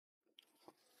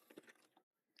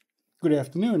Good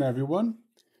afternoon, everyone.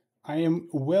 I am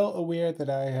well aware that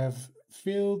I have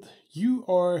failed you,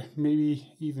 or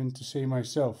maybe even to say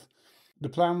myself. The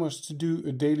plan was to do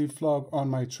a daily vlog on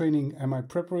my training and my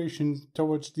preparation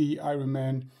towards the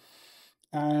Ironman,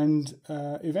 and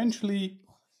eventually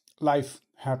life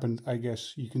happened, I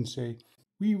guess you can say.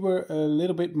 We were a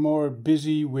little bit more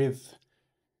busy with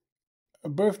a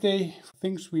birthday,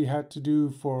 things we had to do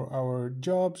for our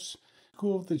jobs,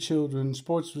 school of the children,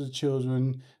 sports with the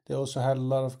children. They also had a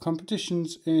lot of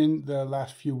competitions in the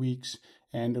last few weeks,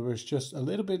 and there was just a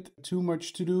little bit too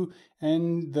much to do.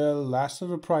 And the last of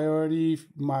the priority,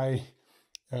 my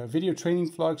video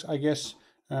training vlogs, I guess,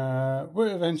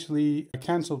 were eventually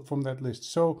cancelled from that list.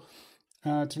 So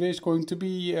today is going to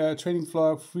be a training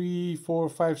vlog 3, 4,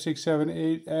 5, 6, 7,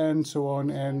 8, and so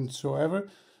on and so ever.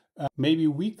 Maybe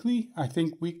weekly, I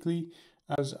think weekly,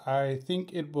 as I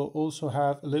think it will also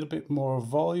have a little bit more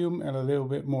volume and a little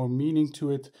bit more meaning to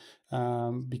it,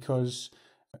 because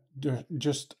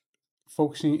just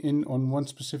focusing in on one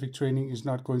specific training is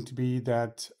not going to be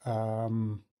that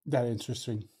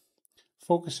interesting.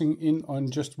 Focusing in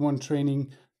on just one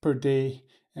training per day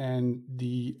and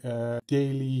the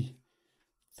daily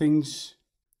things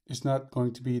is not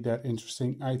going to be that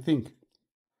interesting, I think.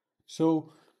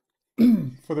 So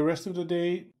for the rest of the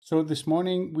day, so this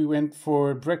morning we went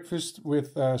for breakfast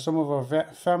with some of our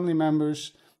family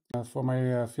members for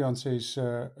my fiance's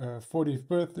 40th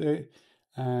birthday.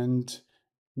 And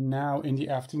now in the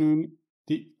afternoon,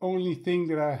 the only thing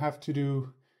that I have to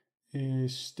do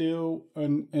is still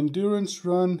an endurance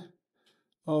run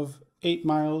of 8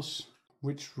 miles,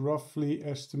 which roughly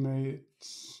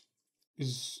estimates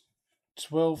is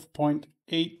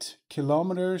 12.8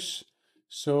 kilometers.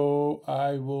 So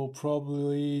I will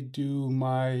probably do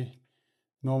my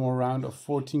normal round of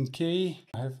 14K.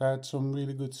 I've had some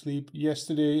really good sleep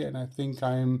yesterday, and I think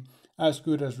I'm as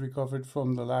good as recovered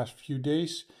from the last few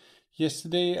days.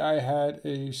 Yesterday I had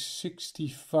a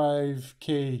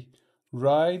 65K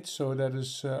ride, so that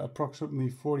is approximately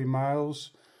 40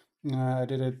 miles. I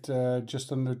did it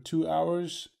just under 2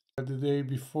 hours. The day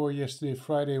before yesterday,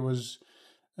 Friday, was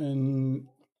an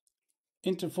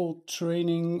interval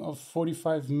training of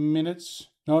 45 minutes.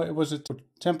 No, it was a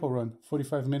tempo run,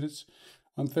 45 minutes.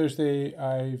 On Thursday,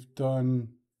 I've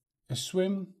done a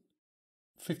swim,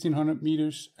 1500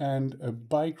 meters, and a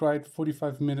bike ride,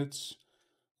 45 minutes.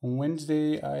 On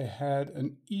Wednesday, I had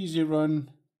an easy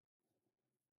run,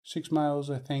 6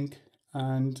 miles, I think.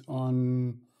 And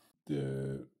on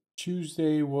the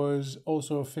Tuesday was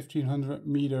also a 1500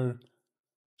 meter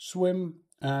swim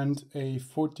and a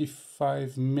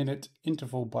 45-minute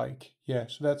interval bike. Yeah,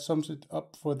 so that sums it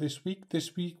up for this week.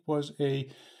 This week was a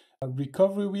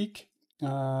recovery week.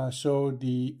 So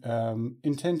the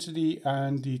intensity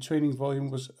and the training volume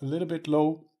was a little bit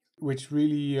low, which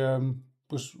really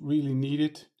was really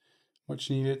needed,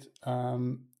 much needed.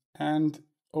 And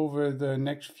over the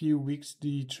next few weeks,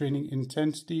 the training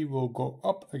intensity will go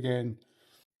up again.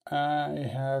 I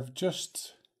have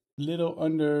just little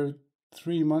under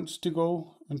 3 months to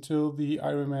go until the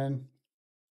Ironman,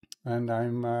 and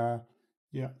I'm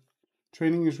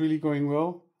training is really going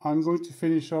well. I'm going to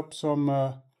finish up some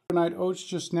overnight oats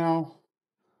just now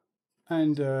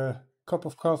and a cup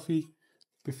of coffee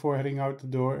before heading out the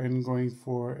door and going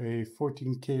for a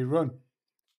 14K run.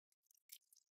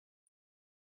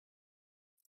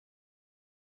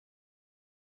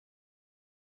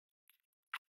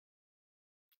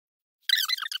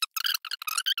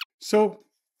 So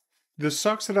the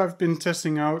socks that I've been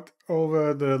testing out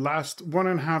over the last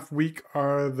 1.5 weeks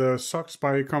are the socks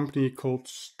by a company called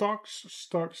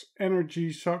Stocks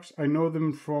Energy Socks. I know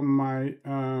them from my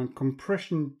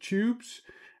compression tubes,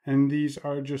 and these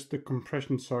are just the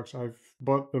compression socks. I've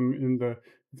bought them in the,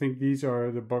 I think these are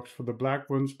the box for the black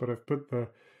ones, but I've put the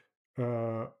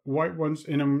white ones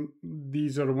in them.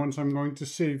 These are the ones I'm going to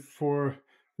save for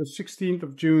the 16th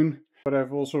of June, but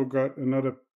I've also got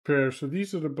another pair. So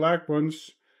these are the black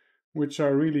ones, which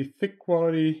are really thick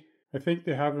quality. I think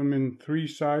they have them in 3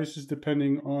 sizes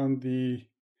depending on the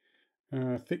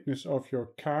thickness of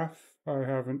your calf. I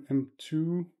have an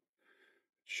M2,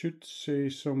 should say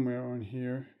somewhere on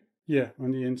here. Yeah,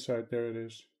 on the inside, there it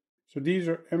is. So these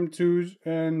are M2s,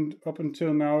 and up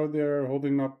until now they're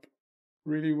holding up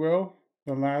really well.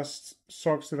 The last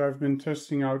socks that I've been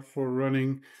testing out for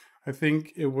running, I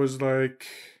think it was like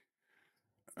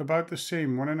about the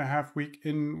same, 1.5 weeks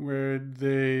in, where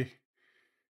they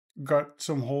got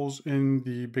some holes in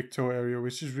the big toe area,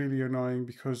 which is really annoying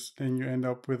because then you end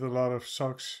up with a lot of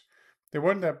socks. They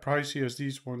weren't that pricey as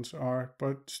these ones are,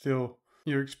 but still,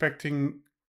 you're expecting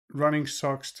running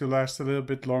socks to last a little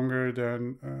bit longer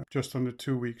than just under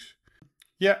 2 weeks.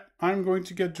 yeah, I'm going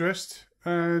to get dressed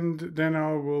and then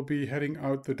I will be heading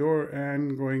out the door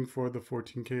and going for the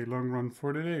 14K long run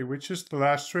for the day, which is the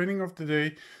last training of the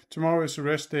day. Tomorrow is a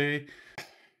rest day.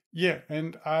 Yeah,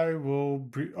 and I will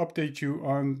update you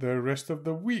on the rest of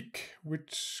the week,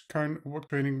 what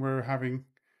training we're having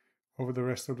over the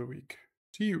rest of the week.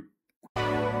 See you.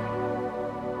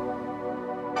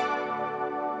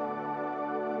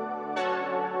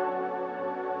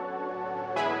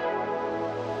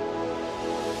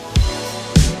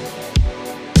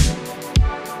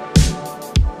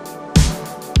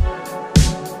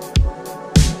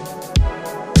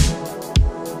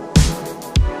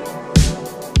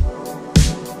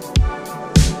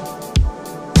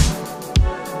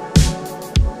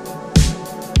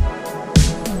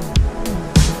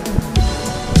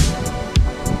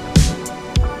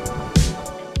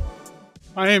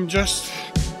 I am just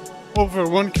over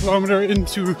 1 kilometer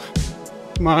into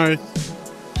my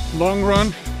long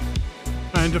run,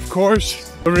 and of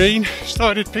course the rain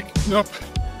started picking up,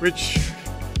 which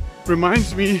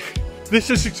reminds me this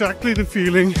is exactly the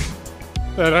feeling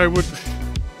that I would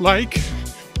like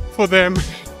for them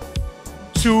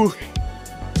to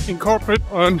incorporate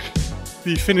on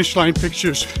the finish line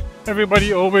pictures.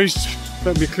 Everybody always,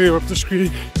 let me clear up the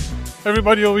screen,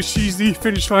 everybody always sees the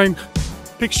finish line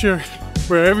picture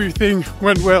where everything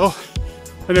went well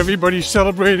and everybody's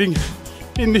celebrating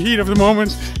in the heat of the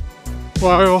moment,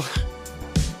 while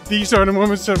these are the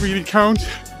moments that really count.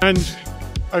 And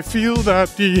I feel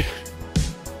that the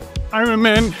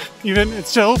Ironman event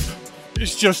itself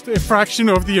is just a fraction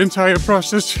of the entire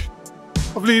process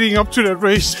of leading up to that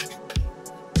race.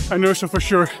 I know so for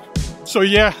sure. So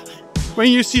yeah,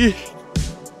 when you see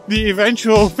the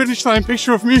eventual finish line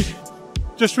picture of me,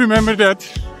 just remember that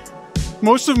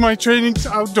most of my trainings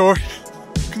outdoor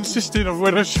consisted of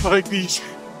weathers like these.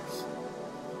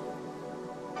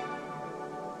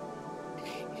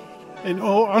 In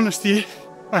all honesty,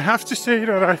 I have to say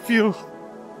that I feel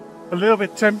a little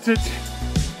bit tempted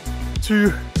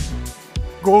to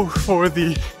go for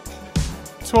the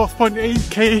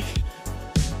 12.8K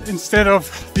instead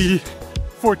of the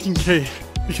 14K,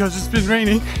 because it's been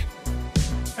raining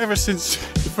ever since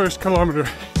the first kilometer.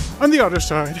 On the other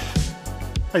side,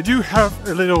 I do have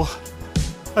a little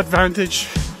advantage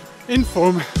in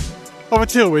form of a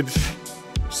tailwind,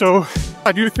 so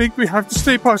I do think we have to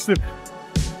stay positive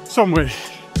some way.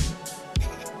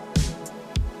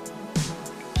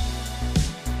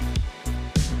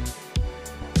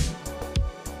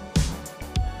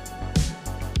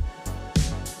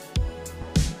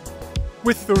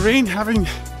 With the rain having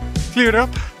cleared up,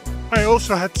 I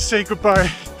also had to say goodbye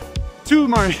to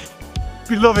my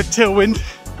beloved tailwind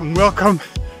and welcome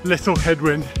little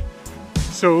headwind.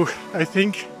 So I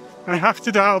think I have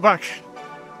to dial back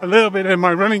a little bit in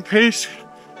my running pace,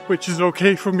 which is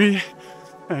okay for me,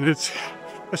 and it's,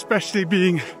 especially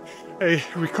being a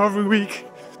recovery week,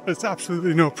 that's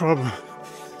absolutely no problem.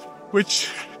 Which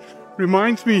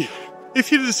reminds me,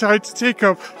 if you decide to take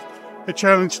up a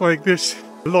challenge like this,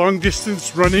 a long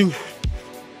distance running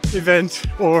event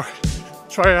or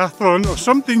triathlon or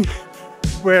something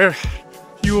where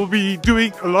you will be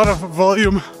doing a lot of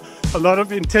volume, a lot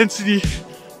of intensity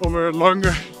over a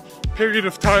longer period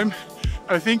of time,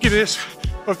 I think it is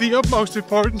of the utmost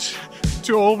importance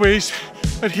to always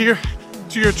adhere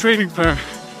to your training plan.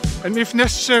 And if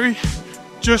necessary,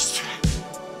 just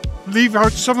leave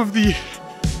out some of the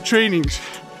trainings.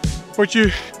 What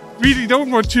you really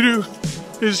don't want to do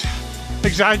is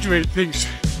exaggerate things.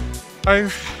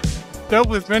 I've dealt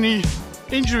with many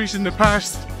injuries in the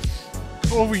past,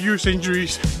 overuse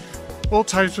injuries, all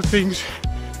types of things,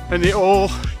 and they all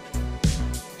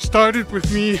started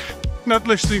with me not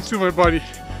listening to my body,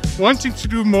 wanting to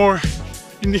do more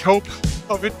in the hope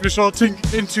of it resulting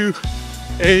into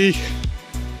a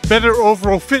better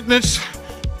overall fitness,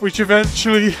 which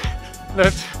eventually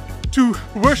led to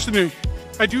worsening.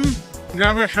 I do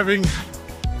now having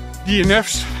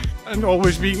DNFs and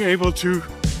always being able to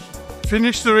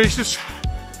finish the races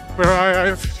where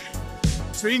I've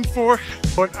trained for,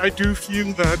 but I do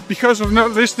feel that because of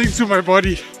not listening to my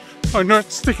body or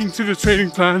not sticking to the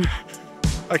training plan,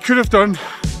 I could have done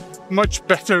much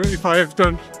better if I have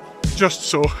done just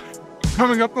so.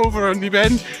 Coming up over on the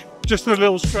bend, just a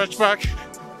little stretch back.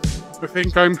 I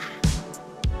think I'm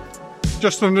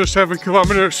just under 7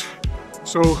 kilometers,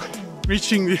 so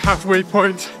reaching the halfway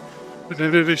point, and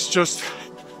then it is just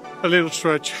a little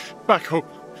stretch back home.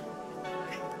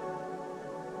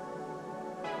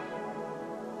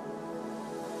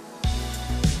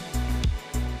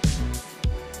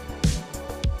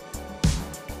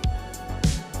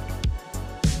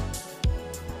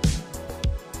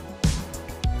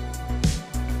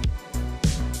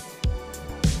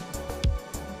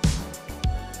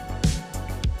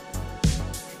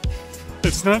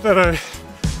 It's not that I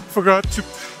forgot to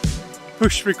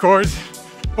push record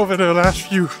over the last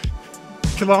few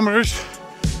kilometers.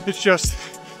 It's just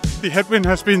the headwind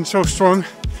has been so strong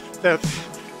that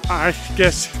I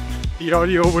guess the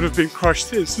audio would have been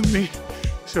crushed instantly.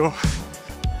 So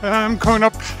I'm coming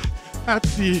up at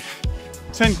the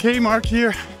 10k mark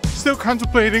here, still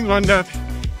contemplating on that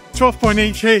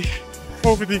 12.8k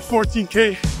over the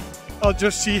 14k. I'll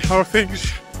just see how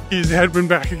things, ease the headwind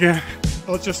back again.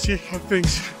 I'll just see how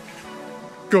things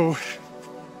go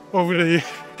over the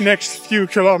next few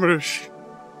kilometers.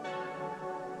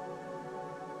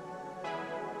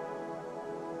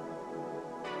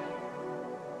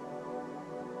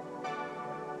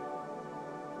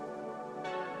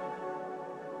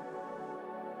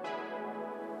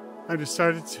 I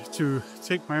decided to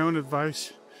take my own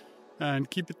advice and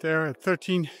keep it there at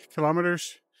 13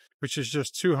 kilometers, which is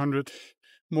just 200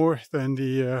 more than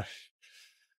the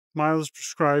miles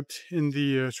prescribed in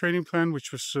the training plan,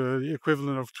 which was the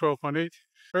equivalent of 12.8.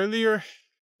 Earlier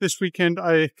this weekend,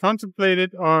 I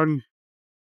contemplated on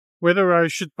whether I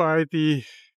should buy the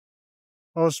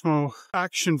Osmo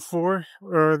Action 4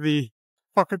 or the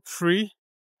Pocket 3,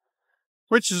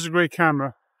 which is a great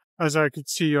camera, as I could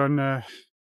see on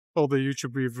all the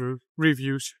YouTube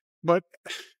reviews. But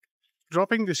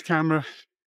dropping this camera,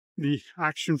 the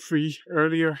Action 3,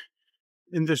 earlier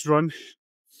in this run,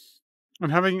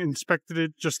 and having inspected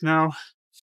it just now,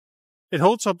 it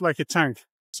holds up like a tank.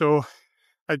 So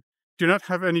I do not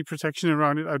have any protection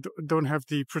around it. I don't have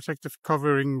the protective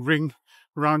covering ring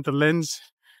around the lens.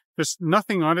 There's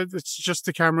nothing on it. It's just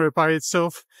the camera by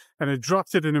itself, and I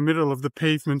dropped it in the middle of the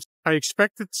pavement. I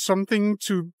expected something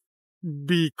to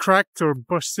be cracked or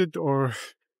busted or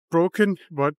broken,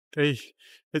 but hey,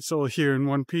 it's all here in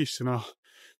one piece, and I'll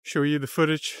show you the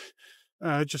footage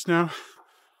just now.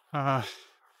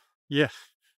 Yeah,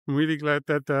 I'm really glad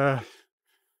that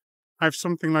I have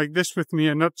something like this with me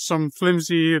and not some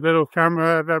flimsy little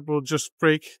camera that will just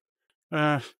break.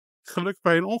 Geluk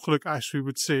bij een ongeluk, as we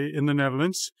would say in the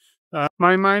Netherlands.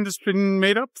 My mind has been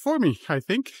made up for me, I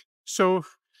think. So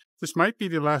this might be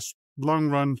the last long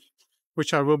run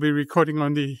which I will be recording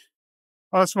on the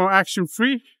Osmo Action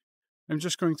 3. I'm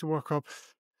just going to walk up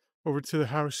over to the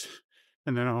house,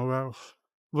 and then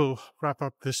we'll wrap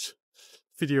up this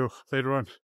video later on.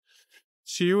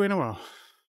 See you in a while.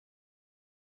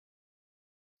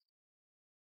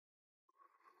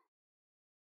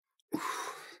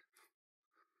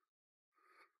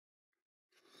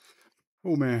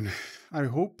 Oh man, I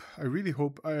really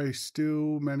hope I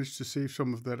still managed to save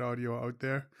some of that audio out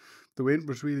there. The wind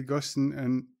was really gusting,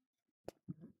 and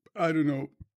I don't know,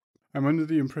 I'm under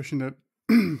the impression that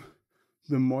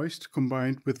the moist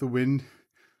combined with the wind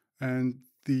and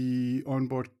the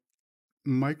onboard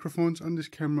microphones on this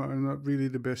camera are not really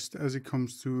the best as it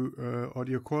comes to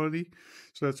audio quality.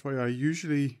 So that's why I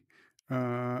usually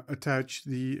attach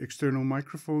the external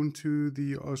microphone to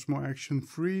the Osmo Action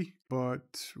 3,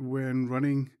 but when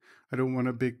running I don't want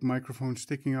a big microphone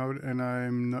sticking out, and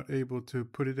I'm not able to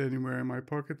put it anywhere in my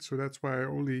pocket, so that's why I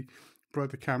only brought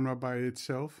the camera by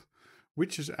itself,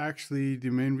 which is actually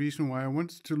the main reason why I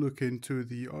wanted to look into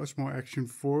the Osmo Action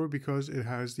 4, because it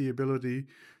has the ability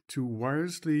to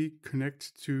wirelessly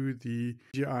connect to the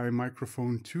DJI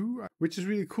microphone 2, which is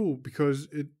really cool because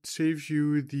it saves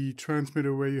you the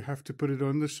transmitter where you have to put it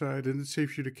on the side, and it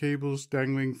saves you the cables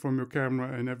dangling from your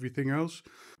camera and everything else.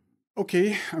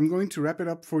 Okay, I'm going to wrap it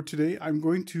up for today. I'm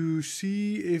going to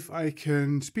see if I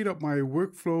can speed up my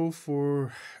workflow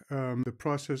for the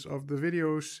process of the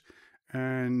videos,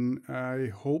 and I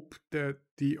hope that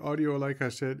the audio, like I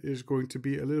said, is going to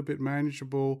be a little bit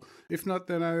manageable. If not,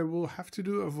 then I will have to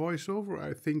do a voiceover,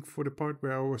 I think, for the part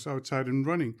where I was outside and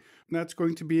running. That's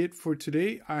going to be it for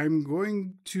today. I'm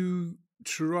going to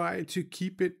try to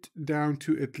keep it down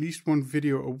to at least one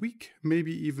video a week,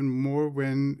 maybe even more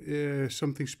when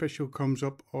something special comes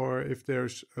up or if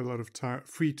there's a lot of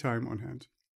free time on hand.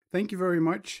 Thank you very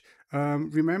much.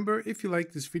 Remember, if you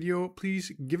like this video,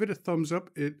 please give it a thumbs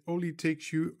up. It only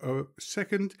takes you a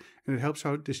second and it helps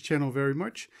out this channel very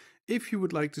much. If you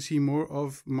would like to see more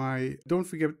of my, don't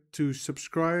forget to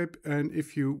subscribe, and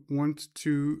if you want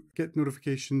to get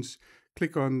notifications,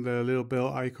 click on the little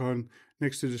bell icon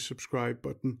next to the subscribe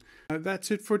button. That's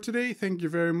it for today. Thank you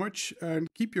very much, and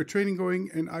keep your training going,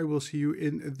 and I will see you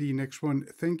in the next one.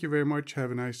 Thank you very much.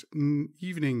 Have a nice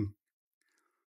evening.